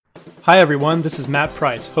Hi everyone, this is Matt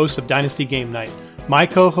Price, host of Dynasty Game Night. My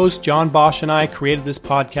co-host John Bosch and I created this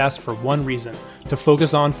podcast for one reason, to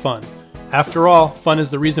focus on fun. After all, fun is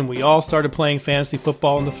the reason we all started playing fantasy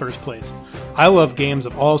football in the first place. I love games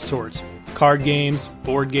of all sorts, card games,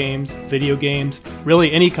 board games, video games,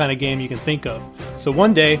 really any kind of game you can think of. So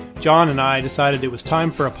one day, John and I decided it was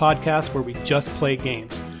time for a podcast where we just play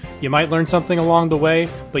games. You might learn something along the way,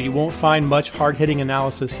 but you won't find much hard-hitting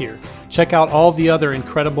analysis here. Check out all the other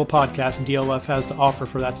incredible podcasts DLF has to offer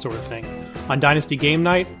for that sort of thing. On Dynasty Game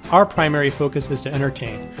Night, our primary focus is to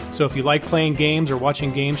entertain. So if you like playing games or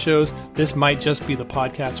watching game shows, this might just be the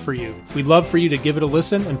podcast for you. We'd love for you to give it a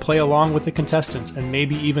listen and play along with the contestants and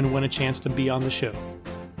maybe even win a chance to be on the show.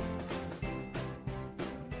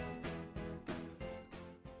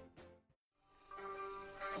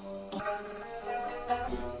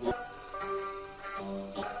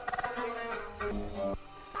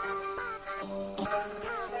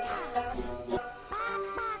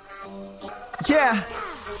 Yeah.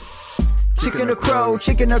 Chicken or crow,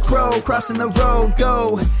 crossing the road,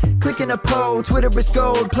 go. Clicking a poll, Twitter is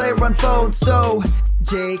gold, player unfold, so.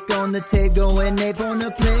 Jake on the table and Nate on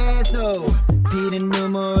the plays, no. Pete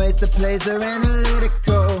enumerates the plays, they're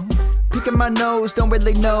analytical. Picking my nose, don't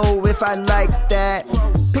really know if I like that.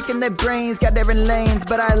 Picking their brains, got different lanes,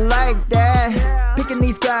 but I like that. Picking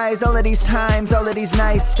these guys, all of these times, all of these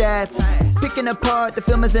nice stats. Picking apart, the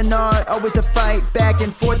film is an art, always a fight back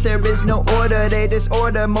and forth. There is no order, they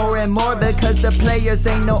disorder more and more because the players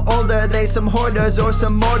ain't no older. They some hoarders or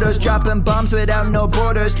some mortars, dropping bombs without no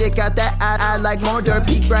borders. You got that I like mortar,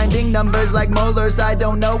 peak grinding numbers like molars. I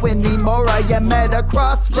don't know anymore, I am at a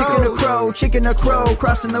crossroads. Chicken or crow,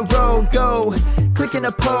 crossing the road, go. Clicking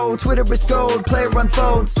a poll, Twitter is gold, player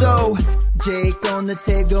unfold, so. Jake on the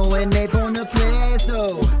table and Nate on the plays,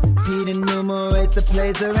 no. Pete enumerates the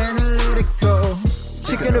plays, they're analytical.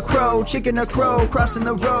 Chicken or crow, crossing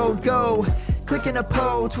the road, go. Clicking a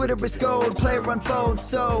poll, Twitter is gold, player unfold,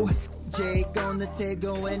 so. Jake on the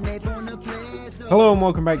table and Nate on the plays, no. Hello and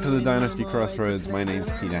welcome back to the Dynasty Crossroads. My name's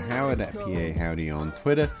Peter Howard at PA Howdy on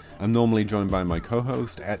Twitter. I'm normally joined by my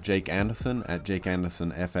co-host at Jake Anderson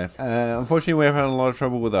FF. Unfortunately, we've had a lot of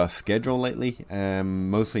trouble with our schedule lately.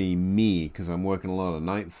 Mostly me, because I'm working a lot of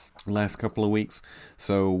nights the last couple of weeks.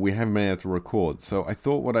 So we haven't been able to record. So I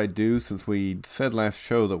thought what I'd do, since we said last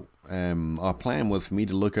show that our plan was for me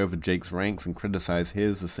to look over Jake's ranks and criticize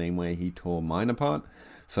his the same way he tore mine apart.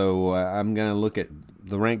 So I'm going to look at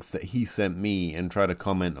the ranks that he sent me and try to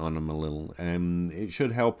comment on them a little. It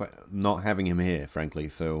should help not having him here, frankly.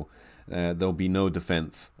 So there'll be no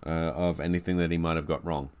defense of anything that he might have got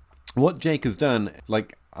wrong. What Jake has done,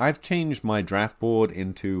 I've changed my draft board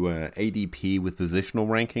into ADP with positional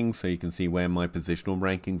rankings, so you can see where my positional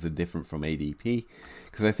rankings are different from ADP,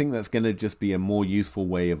 because I think that's going to just be a more useful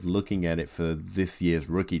way of looking at it for this year's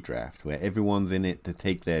rookie draft, where everyone's in it to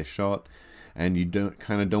take their shot, and you don't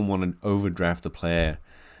want to overdraft the player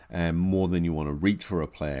more than you want to reach for a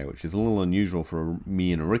player, which is a little unusual for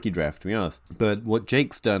me in a rookie draft, to be honest. But what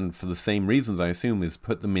Jake's done, for the same reasons, I assume, is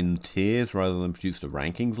put them in tiers rather than produce a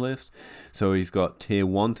rankings list. So he's got tier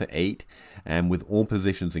 1 to 8, with all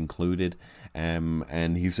positions included,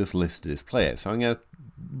 and he's just listed his players. So I'm going to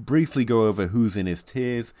briefly go over who's in his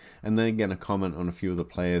tiers, and then going to comment on a few of the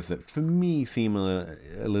players that, for me, seem a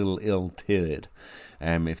little ill-tiered.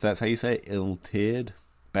 If that's how you say it, ill-tiered,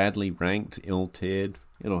 badly ranked, ill-tiered,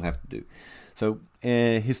 it'll have to do. So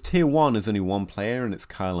his tier 1 is only one player, and it's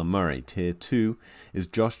Kyler Murray. Tier 2 is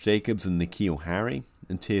Josh Jacobs and N'Keal Harry.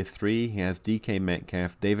 In tier 3, he has DK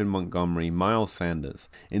Metcalf, David Montgomery, Miles Sanders.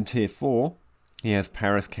 In tier 4, he has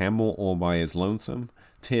Paris Campbell all by his lonesome.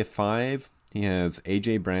 Tier 5, he has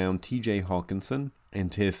AJ Brown, TJ Hawkinson. In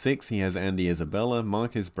tier 6, he has Andy Isabella,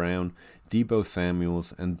 Marcus Brown, Deebo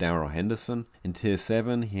Samuels, and Darrell Henderson. In tier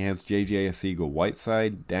 7, he has JJ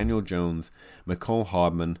Arcega-Whiteside, Daniel Jones, McCole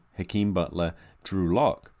Hardman, Hakeem Butler, Drew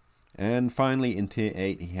Lock. And finally, in tier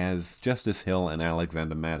 8, he has Justice Hill and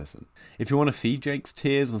Alexander Madison. If you want to see Jake's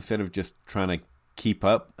tiers instead of just trying to keep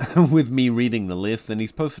up with me reading the list, then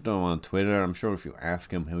he's posted them on Twitter. I'm sure if you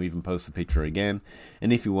ask him, he'll even post the picture again.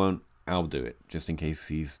 And if you won't, I'll do it, just in case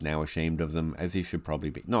he's now ashamed of them, as he should probably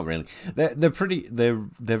be. Not really. They're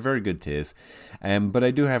very good tiers. But I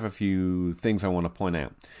do have a few things I want to point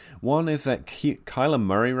out. One is that Kyler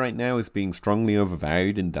Murray right now is being strongly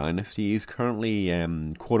overvalued in Dynasty. He's currently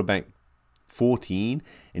quarterback 14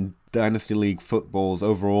 in Dynasty League Football's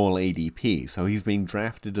overall ADP. So he's being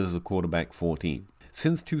drafted as a quarterback 14.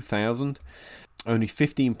 Since 2000, only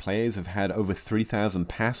 15 players have had over 3,000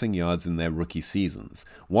 passing yards in their rookie seasons.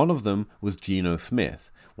 One of them was Geno Smith.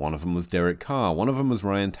 One of them was Derek Carr. One of them was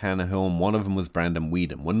Ryan Tannehill. And one of them was Brandon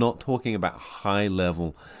Weeden. We're not talking about high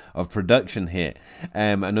level of production here.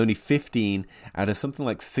 And only 15 out of something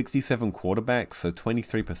like 67 quarterbacks, so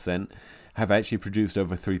 23%, have actually produced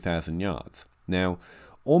over 3,000 yards. Now,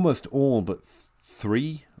 almost all but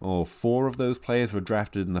 3 or 4 of those players were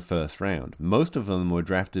drafted in the first round. Most of them were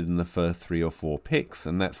drafted in the first 3 or 4 picks,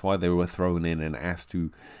 and that's why they were thrown in and asked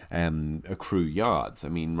to accrue yards. I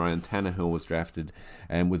mean, Ryan Tannehill was drafted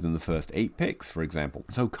within the first 8 picks, for example.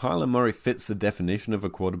 So Kyler Murray fits the definition of a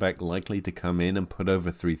quarterback likely to come in and put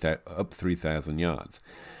over 3,000 yards.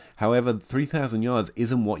 However, 3,000 yards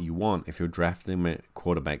isn't what you want if you're drafting him at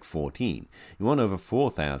quarterback 14. You want over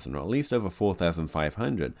 4,000, or at least over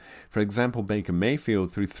 4,500. For example, Baker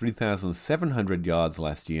Mayfield threw 3,700 yards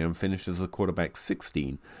last year and finished as a quarterback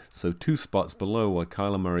 16, so 2 spots below where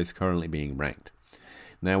Kyler Murray is currently being ranked.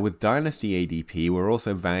 Now, with Dynasty ADP, we're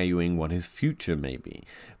also valuing what his future may be.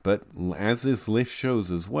 But as this list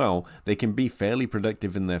shows as well, they can be fairly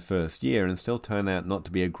productive in their first year and still turn out not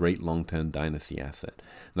to be a great long-term Dynasty asset.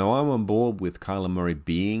 Now, I'm on board with Kyler Murray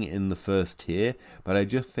being in the first tier, but I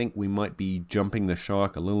just think we might be jumping the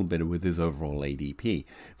shark a little bit with his overall ADP.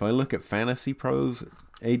 If I look at Fantasy Pros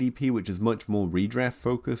ADP, which is much more redraft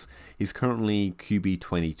focused, he's currently QB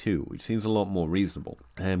 22, which seems a lot more reasonable.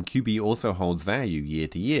 QB also holds value year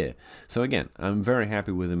to year. So again, I'm very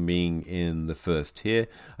happy with him being in the first tier.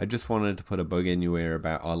 I just wanted to put a bug in your ear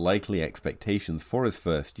about our likely expectations for his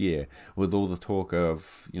first year, with all the talk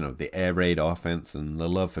of, the air raid offense and the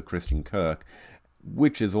love for Christian Kirk,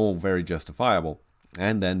 which is all very justifiable.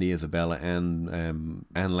 And Andy Isabella and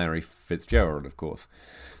Larry Fitzgerald, of course.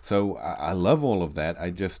 So I love all of that.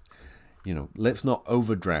 I just, let's not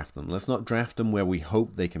overdraft them. Let's not draft them where we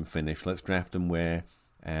hope they can finish. Let's draft them where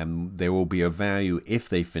there will be a value if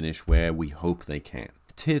they finish where we hope they can.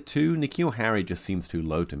 Tier 2, N'Keal Harry just seems too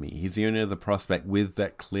low to me. He's the only other prospect with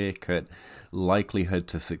that clear-cut likelihood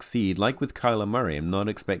to succeed. Like with Kyler Murray, I'm not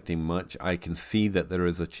expecting much. I can see that there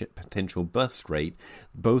is a potential bust rate.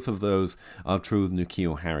 Both of those are true with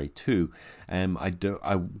N'Keal Harry too. I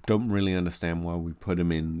don't really understand why we put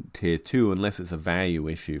him in Tier 2 unless it's a value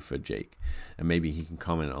issue for Jake. And maybe he can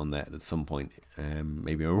comment on that at some point.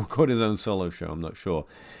 Maybe he'll record his own solo show, I'm not sure.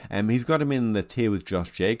 He's got him in the tier with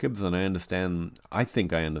Josh Jacobs, and I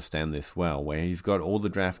think I understand this well, where he's got all the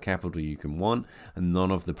draft capital you can want and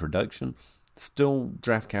none of the production. Still,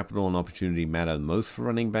 draft capital and opportunity matter most for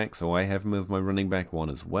running back, so I have him as my running back 1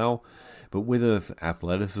 as well. But with his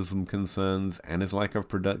athleticism concerns and his lack of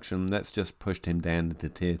production, that's just pushed him down into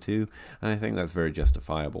Tier 2, and I think that's very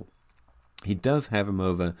justifiable. He does have him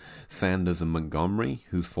over Sanders and Montgomery,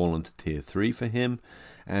 who's fallen to Tier 3 for him.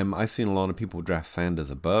 I've seen a lot of people draft Sanders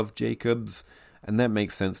above Jacobs, and that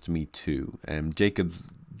makes sense to me too. Jake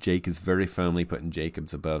is very firmly putting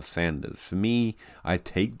Jacobs above Sanders. For me, I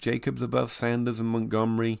take Jacobs above Sanders and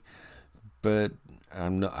Montgomery, but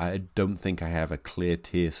I don't think I have a clear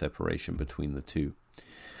tier separation between the two.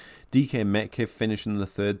 DK Metcalf finishing in the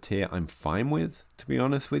 3rd tier, I'm fine with, to be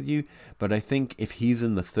honest with you. But I think if he's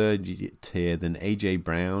in the 3rd tier, then A.J.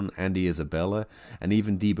 Brown, Andy Isabella, and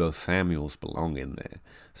even Deebo Samuels belong in there.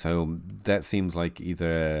 So that seems like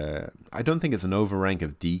either... I don't think it's an overrank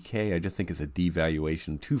of DK. I just think it's a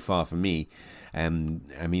devaluation too far for me.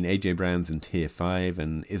 A.J. Brown's in Tier 5,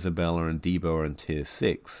 and Isabella and Deebo are in Tier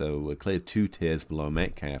 6. So a clear 2 tiers below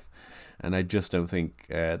Metcalf. And I just don't think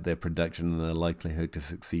their production and their likelihood to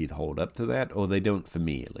succeed hold up to that, or they don't for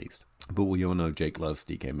me at least. But we all know Jake loves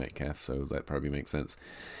DK Metcalf, so that probably makes sense.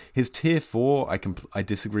 His Tier 4, I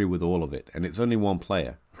disagree with all of it, and it's only one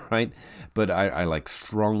player, right? But I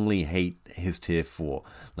strongly hate his Tier 4.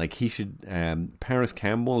 Like he should, Paris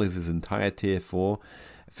Campbell is his entire Tier 4.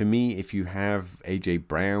 For me, if you have A.J.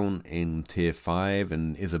 Brown in Tier 5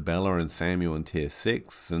 and Isabella and Samuel in Tier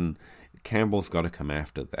 6, and Campbell's got to come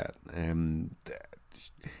after that.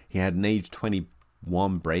 He had an age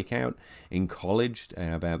 21 breakout in college.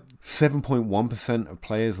 About 7.1% of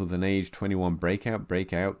players with an age 21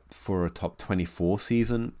 breakout for a top 24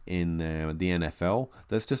 season in the NFL.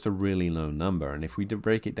 That's just a really low number. And if we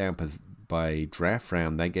break it down by draft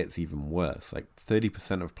round, that gets even worse. Like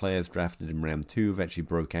 30% of players drafted in round 2 have actually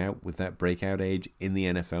broke out with that breakout age in the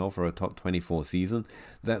NFL for a top 24 season.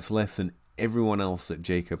 That's less than everyone else that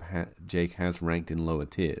Jake has ranked in lower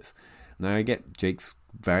tiers. Now I get Jake's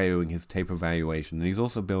valuing his tape evaluation, and he's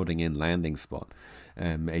also building in landing spot.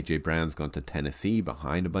 A.J. Brown's gone to Tennessee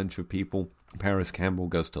behind a bunch of people. Paris Campbell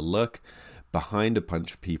goes to Luck, behind a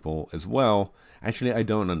bunch of people as well. Actually, I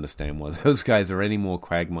don't understand why those guys are any more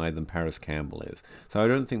quagmire than Paris Campbell is. So I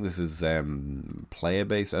don't think this is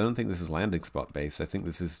player-based. I don't think this is landing spot-based. I think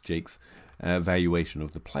this is Jake's valuation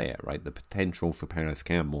of the player, right? The potential for Paris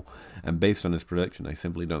Campbell. And based on his production, I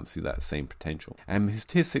simply don't see that same potential. His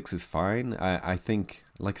tier 6 is fine. I think,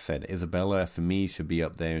 like I said, Isabella, for me, should be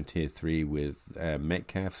up there in tier 3 with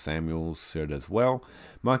Metcalf. Samuels should as well.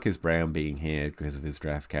 Marcus Brown being here because of his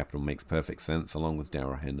draft capital makes perfect sense, along with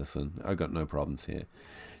Darrell Henderson. I got no problems here.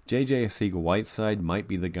 JJ Arcega-Whiteside might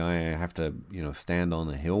be the guy I have to, stand on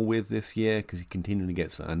a hill with this year because he continually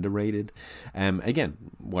gets underrated. Again,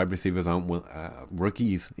 wide receivers aren't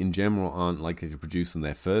rookies in general aren't likely to produce in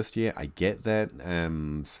their first year. I get that.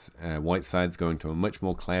 Whiteside's going to a much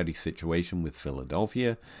more cloudy situation with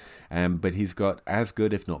Philadelphia, but he's got as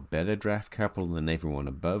good, if not better, draft capital than everyone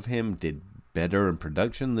above him. Did better in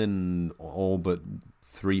production than all but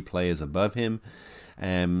 3 players above him.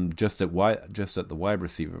 Just at the wide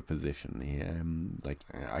receiver position.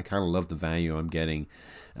 I kind of love the value I'm getting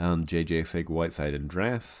JJ Arcega-Whiteside in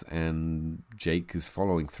drafts, and Jake is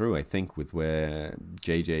following through, I think, with where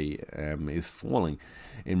JJ is falling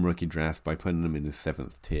in rookie drafts by putting him in his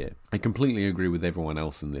 7th tier. I completely agree with everyone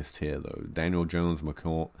else in this tier, though. Daniel Jones,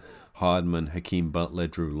 McCourt, Hardman, Hakeem Butler,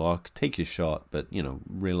 Drew Lock. Take your shot, but,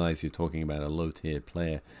 realize you're talking about a low-tier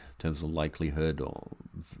player in terms of likelihood, or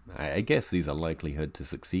I guess these are likelihood to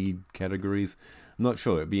succeed categories. I'm not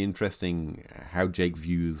sure. It'd be interesting how Jake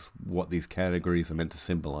views what these categories are meant to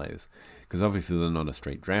symbolize, because obviously they're not a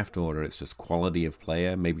straight draft order. It's just quality of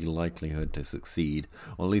player, maybe likelihood to succeed,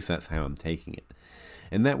 or at least that's how I'm taking it.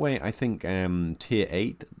 In that way, I think tier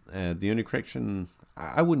 8, the only correction,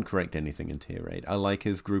 I wouldn't correct anything in tier 8. I like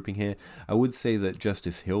his grouping here. I would say that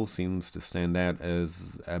Justice Hill seems to stand out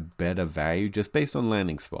as a better value just based on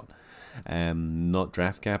landing spot. Not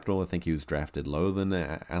draft capital. I think he was drafted lower than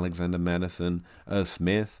Alexander Madison.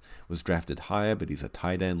 Smith was drafted higher, but he's a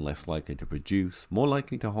tight end, less likely to produce, more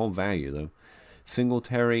likely to hold value though.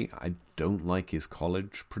 Singletary, I don't like his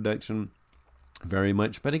college production very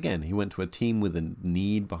much, but again, he went to a team with a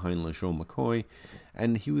need behind LaShawn McCoy,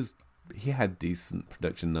 and he had decent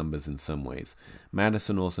production numbers in some ways.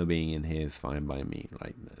 Madison also being in here is fine by me.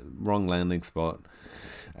 Like, wrong landing spot,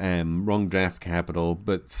 wrong draft capital,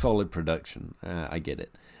 but solid production. I get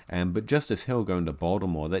it. But Justice Hill going to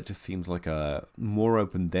Baltimore, that just seems like a more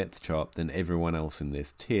open depth chart than everyone else in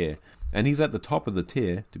this tier. And he's at the top of the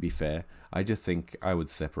tier, to be fair. I just think I would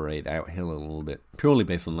separate out Hill a little bit, purely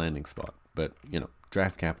based on landing spot. But,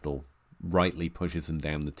 draft capital rightly pushes him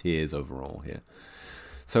down the tiers overall here.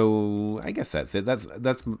 So I guess that's it.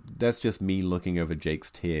 That's just me looking over Jake's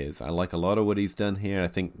tiers. I like a lot of what he's done here. I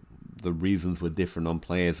think the reasons were different on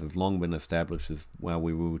players have long been established as well.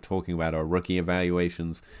 We were talking about our rookie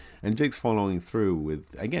evaluations, and Jake's following through with,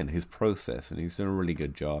 again, his process, and he's done a really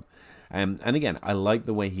good job. And again, I like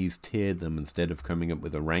the way he's tiered them instead of coming up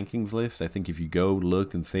with a rankings list. I think if you go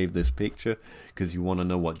look and save this picture because you want to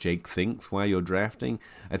know what Jake thinks while you're drafting,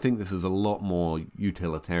 I think this is a lot more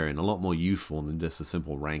utilitarian, a lot more useful than just a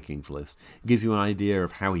simple rankings list. It gives you an idea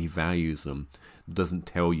of how he values them. It doesn't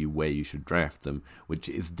tell you where you should draft them, which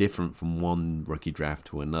is different from one rookie draft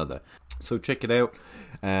to another. So check it out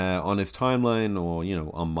on his timeline, or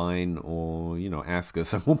on mine, or ask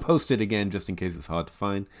us, and we'll post it again just in case it's hard to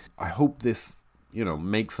find. I hope this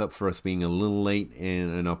makes up for us being a little late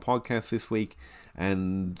in our podcast this week,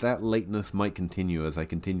 and that lateness might continue as I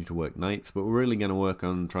continue to work nights, but we're really going to work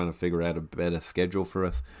on trying to figure out a better schedule for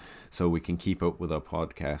us so we can keep up with our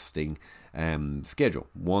podcasting schedule.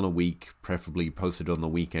 One a week, preferably posted on the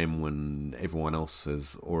weekend when everyone else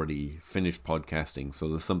has already finished podcasting, so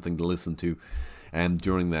there's something to listen to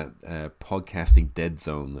during that podcasting dead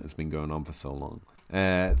zone that has been going on for so long.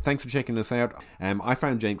 Thanks for checking us out. I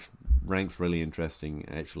found Jake's ranks really interesting,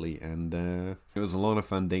 actually, and it was a lot of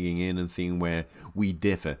fun digging in and seeing where we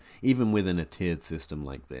differ, even within a tiered system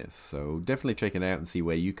like this. So definitely check it out and see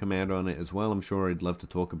where you come out on it as well. I'm sure I'd love to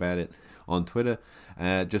talk about it on Twitter,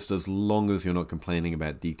 just as long as you're not complaining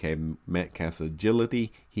about DK Metcalf's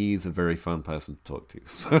agility. He's a very fun person to talk to.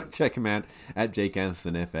 So check him out at Jake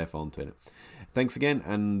Anderson FF on Twitter. Thanks again,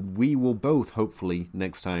 and we will both, hopefully,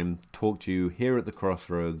 next time, talk to you here at the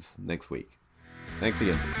Crossroads next week. Thanks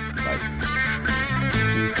again. Bye.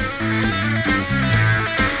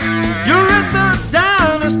 You're at the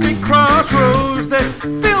Dynasty Crossroads that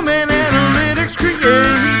film and analytics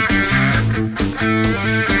create.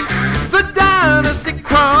 The Dynasty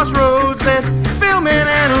Crossroads that film and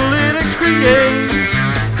analytics create.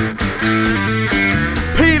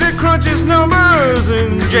 Peter crunches numbers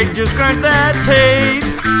and Jake just grinds that tape.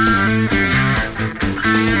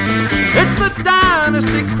 It's the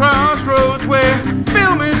Dynasty Crossroads, where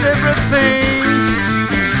film is everything.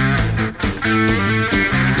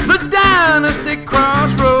 The Dynasty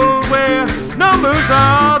Crossroads, where numbers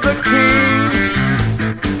are the king.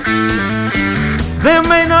 There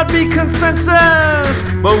may not be consensus,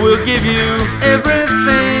 but we'll give you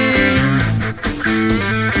everything.